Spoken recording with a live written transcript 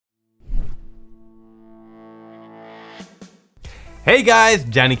Hey guys,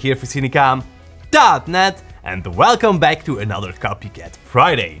 Janik here for Cinecom.net and welcome back to another Copycat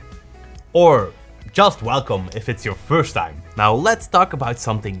Friday. Or just welcome if it's your first time. Now let's talk about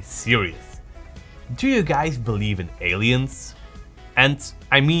something serious. Do you guys believe in aliens? And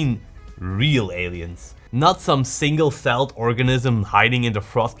I mean real aliens. Not some single-celled organism hiding in the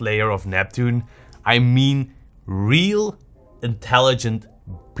frost layer of Neptune. I mean real, intelligent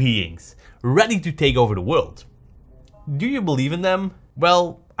beings, ready to take over the world. Do you believe in them?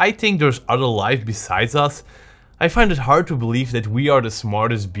 Well, I think there's other life besides us. I find it hard to believe that we are the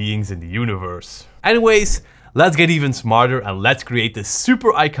smartest beings in the universe. Anyways, let's get even smarter and let's create this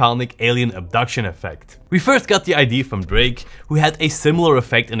super iconic alien abduction effect. We first got the idea from Drake, who had a similar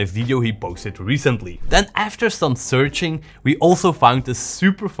effect in a video he posted recently. Then after some searching, we also found this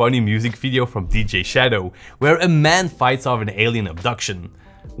super funny music video from DJ Shadow, where a man fights off an alien abduction,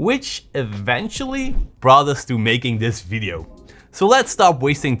 which eventually brought us to making this video. So let's stop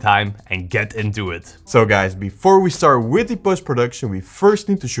wasting time and get into it. So guys, before we start with the post-production, we first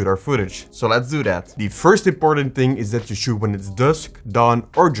need to shoot our footage. So let's do that. The first important thing is that you shoot when it's dusk, dawn,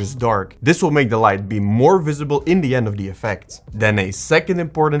 or just dark. This will make the light be more visible in the end of the effect. Then a second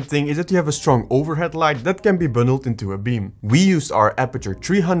important thing is that you have a strong overhead light that can be bundled into a beam. We used our Aperture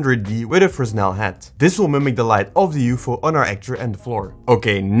 300D with a Fresnel head. This will mimic the light of the UFO on our actor and the floor.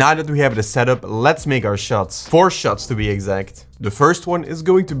 Okay, now that we have the setup, let's make our shots. 4 shots to be exact. The first one is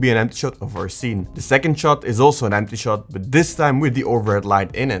going to be an empty shot of our scene. The second shot is also an empty shot, but this time with the overhead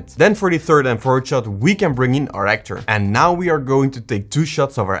light in it. Then for the third and fourth shot, we can bring in our actor. And now we are going to take 2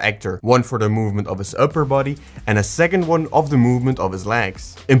 shots of our actor. One for the movement of his upper body and a second one of the movement of his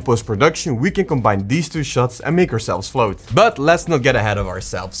legs. In post-production, we can combine these 2 shots and make ourselves float. But let's not get ahead of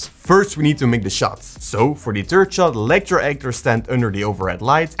ourselves. First, we need to make the shots. So for the third shot, let your actor stand under the overhead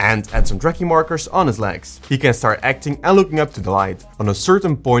light and add some tracking markers on his legs. He can start acting and looking up to the light. On a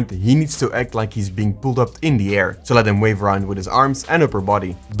certain point, he needs to act like he's being pulled up in the air, so let him wave around with his arms and upper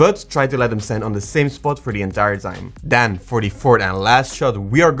body. But try to let him stand on the same spot for the entire time. Then, for the fourth and last shot,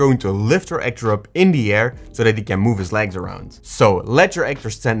 we are going to lift our actor up in the air so that he can move his legs around. So, let your actor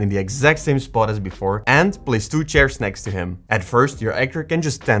stand in the exact same spot as before and place 2 chairs next to him. At first, your actor can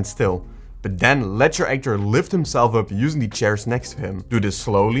just stand still. But then let your actor lift himself up using the chairs next to him. Do this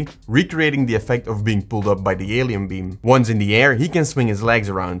slowly, recreating the effect of being pulled up by the alien beam. Once in the air, he can swing his legs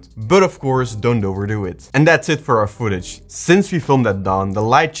around. But of course, don't overdo it. And that's it for our footage. Since we filmed at dawn, the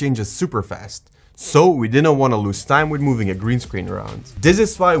light changes super fast. So we didn't want to lose time with moving a green screen around. This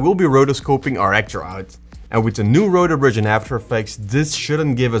is why we'll be rotoscoping our actor out. And with the new Rotobrush in After Effects, this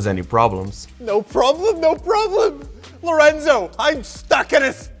shouldn't give us any problems. No problem, no problem. Lorenzo, I'm stuck in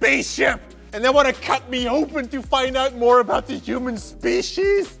a spaceship. And they want to cut me open to find out more about the human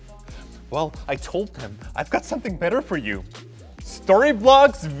species? Well, I told them, I've got something better for you.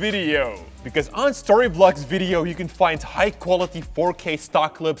 Storyblocks Video. Because on Storyblocks Video, you can find high-quality 4K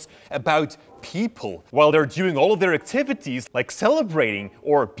stock clips about people while they're doing all of their activities, like celebrating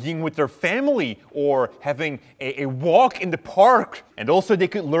or being with their family or having a walk in the park. And also they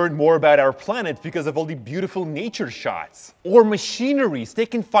could learn more about our planet because of all the beautiful nature shots. Or machineries, they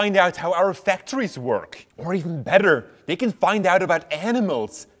can find out how our factories work. Or even better, they can find out about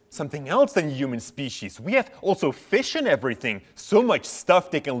animals. Something else than human species. We have also fish and everything. So much stuff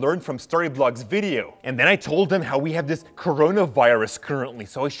they can learn from Storyblocks Video. And then I told them how we have this coronavirus currently,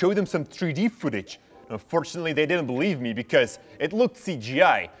 so I showed them some 3D footage. Unfortunately, they didn't believe me because it looked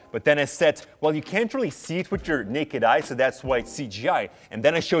CGI. But then I said, well, you can't really see it with your naked eye, so that's why it's CGI. And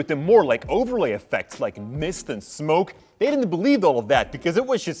then I showed them more like overlay effects, like mist and smoke. They didn't believe all of that because it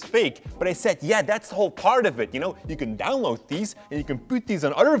was just fake. But I said, yeah, that's the whole part of it. You know, you can download these and you can put these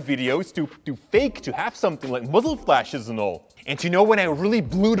on other videos to fake, to have something like muzzle flashes and all. And you know when I really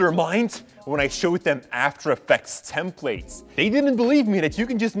blew their mind? When I showed them After Effects templates. They didn't believe me that you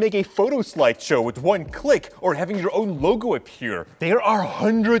can just make a photo slideshow with 1 click or having your own logo appear. There are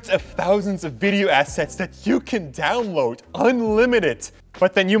hundreds of thousands of video assets that you can download, unlimited.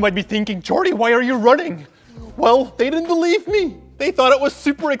 But then you might be thinking, Jordy, why are you running? Well, they didn't believe me. They thought it was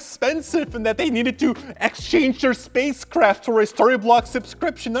super expensive and that they needed to exchange their spacecraft for a Storyblocks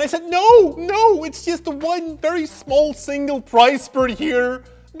subscription. And I said, no, it's just one very small single price per year.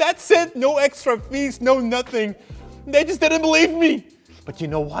 That's it, no extra fees, no nothing. They just didn't believe me. But you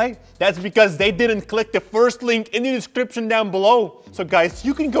know why? That's because they didn't click the first link in the description down below. So guys,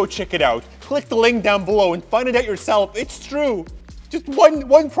 you can go check it out. Click the link down below and find it out yourself. It's true. Just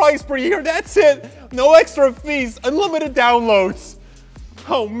one price per year, that's it. No extra fees, unlimited downloads.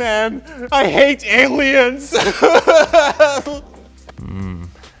 Oh man, I hate aliens.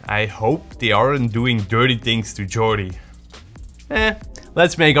 I hope they aren't doing dirty things to Jordy.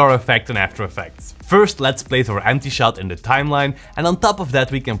 Let's make our effect in After Effects. First, let's place our empty shot in the timeline, and on top of that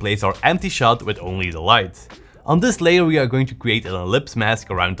we can place our empty shot with only the light. On this layer we are going to create an ellipse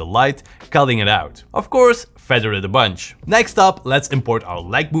mask around the light, cutting it out. Of course, feather it a bunch. Next up, let's import our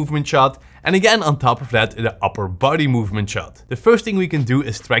leg movement shot, and again on top of that the upper body movement shot. The first thing we can do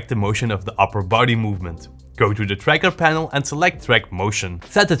is track the motion of the upper body movement. Go to the tracker panel and select track motion.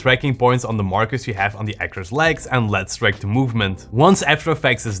 Set the tracking points on the markers you have on the actor's legs and let's track the movement. Once After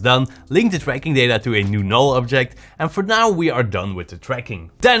Effects is done, link the tracking data to a new null object, and for now we are done with the tracking.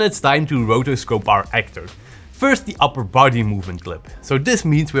 Then it's time to rotoscope our actor. First, the upper body movement clip. So this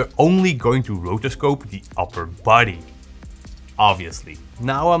means we're only going to rotoscope the upper body. Obviously.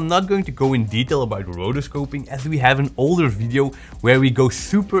 Now I'm not going to go in detail about rotoscoping as we have an older video where we go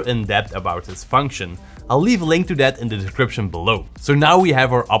super in depth about this function. I'll leave a link to that in the description below. So now we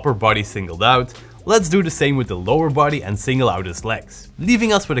have our upper body singled out. Let's do the same with the lower body and single out his legs,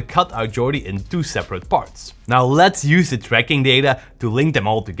 leaving us with a cut out Jordi in two separate parts. Now let's use the tracking data to link them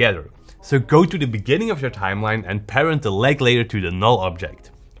all together. So go to the beginning of your timeline and parent the leg layer to the null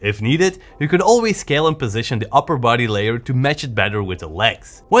object. If needed, you can always scale and position the upper body layer to match it better with the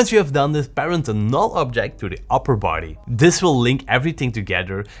legs. Once you have done this, parent the null object to the upper body. This will link everything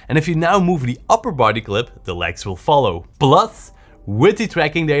together, and if you now move the upper body clip, the legs will follow. Plus, with the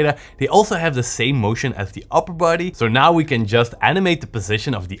tracking data, they also have the same motion as the upper body, so now we can just animate the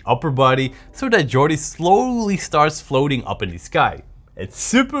position of the upper body so that Jordi slowly starts floating up in the sky. It's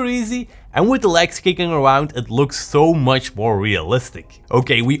super easy, and with the legs kicking around it looks so much more realistic.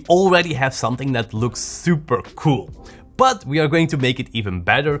 Okay, we already have something that looks super cool, but we are going to make it even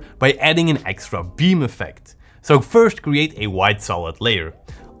better by adding an extra beam effect. So first create a white solid layer.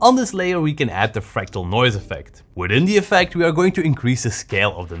 On this layer we can add the fractal noise effect. Within the effect we are going to increase the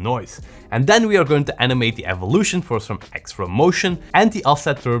scale of the noise, and then we are going to animate the evolution for some extra motion and the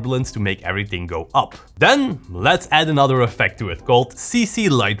offset turbulence to make everything go up. Then let's add another effect to it called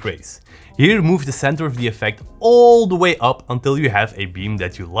CC Light Rays. Here move the center of the effect all the way up until you have a beam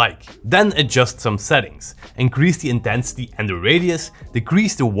that you like. Then adjust some settings. Increase the intensity and the radius,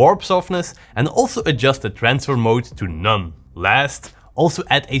 decrease the warp softness, and also adjust the transfer mode to none. Last, also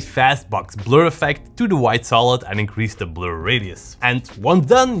add a fast box blur effect to the white solid and increase the blur radius. And once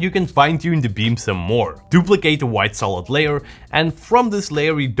done, you can fine tune the beam some more. Duplicate the white solid layer, and from this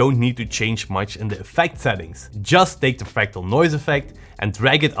layer you don't need to change much in the effect settings. Just take the fractal noise effect and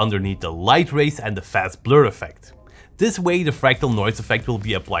drag it underneath the light rays and the fast blur effect. This way the fractal noise effect will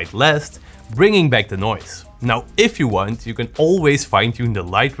be applied last, bringing back the noise. Now if you want, you can always fine tune the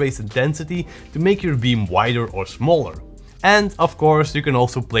light rays intensity to make your beam wider or smaller. And of course you can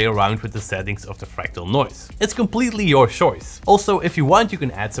also play around with the settings of the fractal noise. It's completely your choice. Also, if you want, you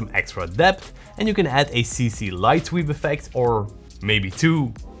can add some extra depth and you can add a CC light sweep effect, or maybe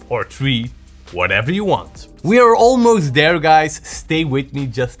 2 or 3, whatever you want. We are almost there, guys. Stay with me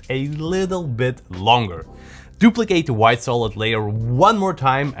just a little bit longer. Duplicate the white solid layer one more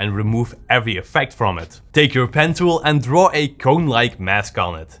time and remove every effect from it. Take your pen tool and draw a cone-like mask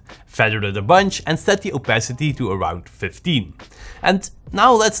on it. Feather it a bunch and set the opacity to around 15. And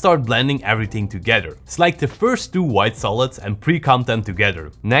now let's start blending everything together. Select the first two white solids and pre-comp them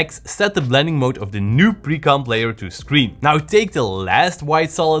together. Next, set the blending mode of the new pre-comp layer to screen. Now take the last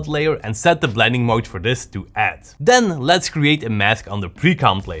white solid layer and set the blending mode for this to add. Then let's create a mask on the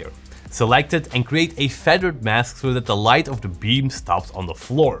pre-comp layer. Select it and create a feathered mask so that the light of the beam stops on the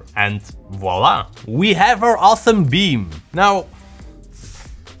floor. And voila! We have our awesome beam! Now,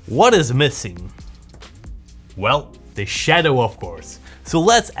 what is missing? Well, the shadow, of course. So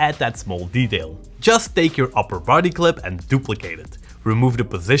let's add that small detail. Just take your upper body clip and duplicate it. Remove the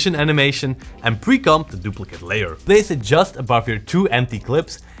position animation and pre-comp the duplicate layer. Place it just above your two empty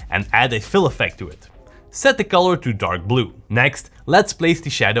clips and add a fill effect to it. Set the color to dark blue. Next, let's place the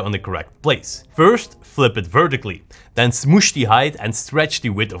shadow on the correct place. First, flip it vertically, then smoosh the height and stretch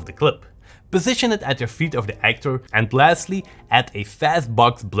the width of the clip. Position it at the feet of the actor, and lastly, add a fast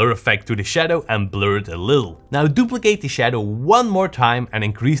box blur effect to the shadow and blur it a little. Now duplicate the shadow one more time and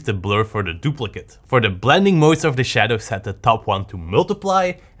increase the blur for the duplicate. For the blending modes of the shadow, set the top one to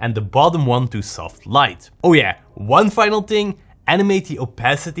multiply and the bottom one to soft light. Oh yeah, one final thing, animate the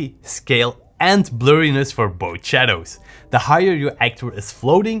opacity, scale and blurriness for both shadows. The higher your actor is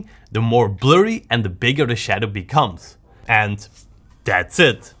floating, the more blurry and the bigger the shadow becomes. And that's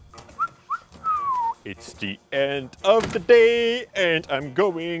it. It's the end of the day and I'm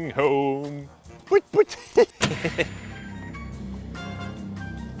going home.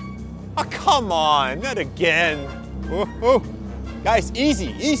 Oh, come on, not again. Oh. Guys,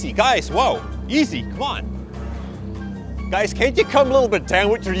 easy, guys, whoa, easy, come on. Guys, can't you come a little bit down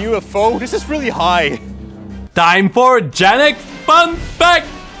with your UFO? This is really high. Time for Janek's Fun Fact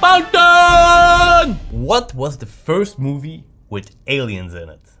Mountain! What was the first movie with aliens in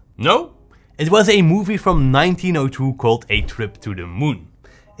it? No? It was a movie from 1902 called A Trip to the Moon.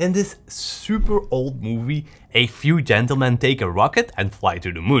 In this super old movie, a few gentlemen take a rocket and fly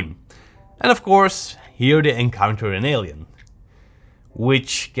to the moon. And of course, here they encounter an alien,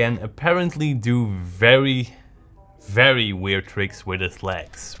 which can apparently do very weird tricks with its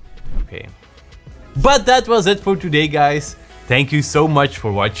legs. Okay. But that was it for today, guys. Thank you so much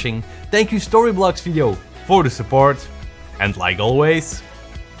for watching. Thank you Storyblocks video for the support. And like always,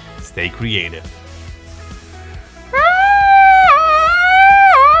 stay creative.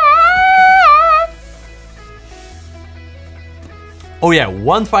 Oh yeah,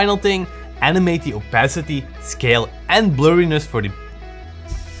 one final thing. Animate the opacity, scale and blurriness for the